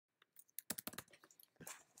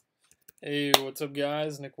Hey, what's up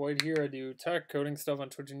guys? Nick White here. I do tech, coding stuff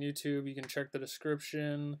on Twitch and YouTube. You can check the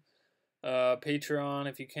description. Patreon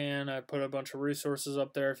if you can. I put a bunch of resources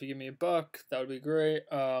up there. If you give me $1, that would be great.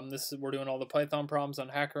 We're doing all the Python problems on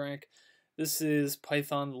HackerRank. This is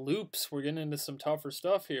Python loops. We're getting into some tougher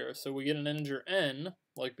stuff here. So we get an integer n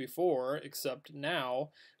like before, except now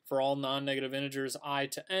for all non-negative integers I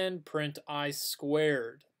to n, print I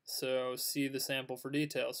squared. So see the sample for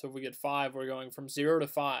details. So if we get 5, we're going from 0 to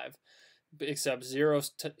 5. Except 0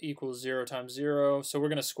 equals 0 times 0. So we're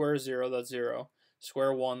going to square 0, that's 0.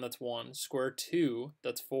 Square 1, that's 1. Square 2,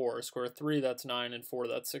 that's 4. Square 3, that's 9. And 4,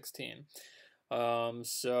 that's 16.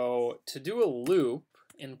 So to do a loop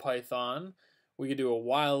in Python, we could do a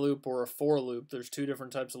while loop or a for loop. There's 2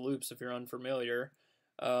 different types of loops if you're unfamiliar.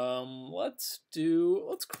 Let's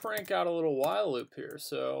crank out a little while loop here.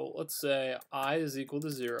 So let's say I is equal to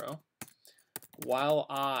 0. While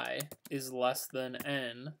I is less than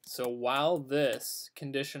n, so while this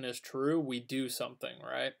condition is true, we do something,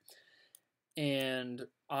 right? And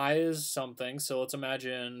I is something, so let's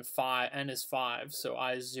imagine n is 5, so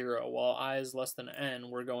I is 0. While I is less than n,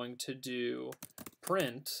 we're going to do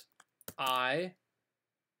print I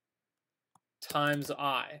times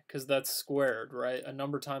I, because that's squared, right? A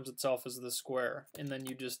number times itself is the square, and then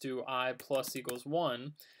you just do I plus equals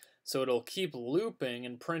 1. So it'll keep looping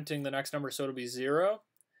and printing the next number, so it'll be 0.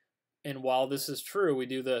 And while this is true, we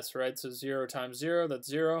do this, right? So 0 times 0, that's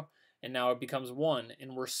 0. And now it becomes 1.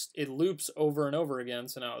 And it loops over and over again.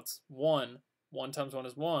 So now it's 1. 1 times 1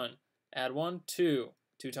 is 1. Add 1, 2.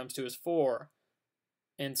 2 times 2 is 4.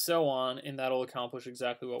 And so on. And that'll accomplish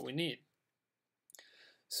exactly what we need.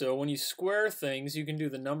 So when you square things, you can do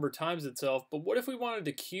the number times itself. But what if we wanted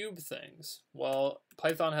to cube things? Well,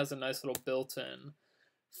 Python has a nice little built-in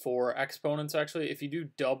for exponents. Actually, if you do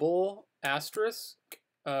double asterisk,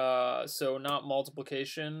 so not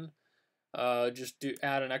multiplication, just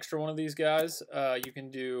add an extra one of these guys, you can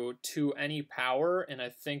do to any power, and I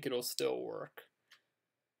think it'll still work.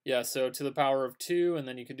 Yeah, so to the power of 2, and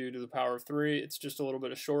then you can do to the power of 3. It's just a little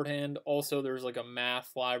bit of shorthand. Also, there's like a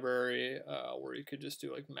math library where you could just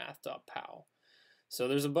do like math.pow. So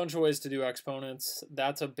there's a bunch of ways to do exponents.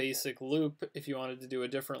 That's a basic loop. If you wanted to do a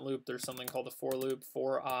different loop, there's something called a for loop,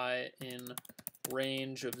 for I in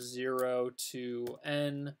range of 0 to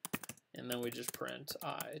n, and then we just print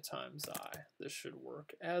I times I. This should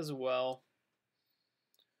work as well.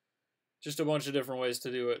 Just a bunch of different ways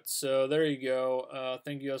to do it. So there you go.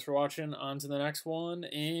 Thank you guys for watching. On to the next one,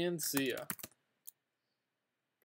 and see ya.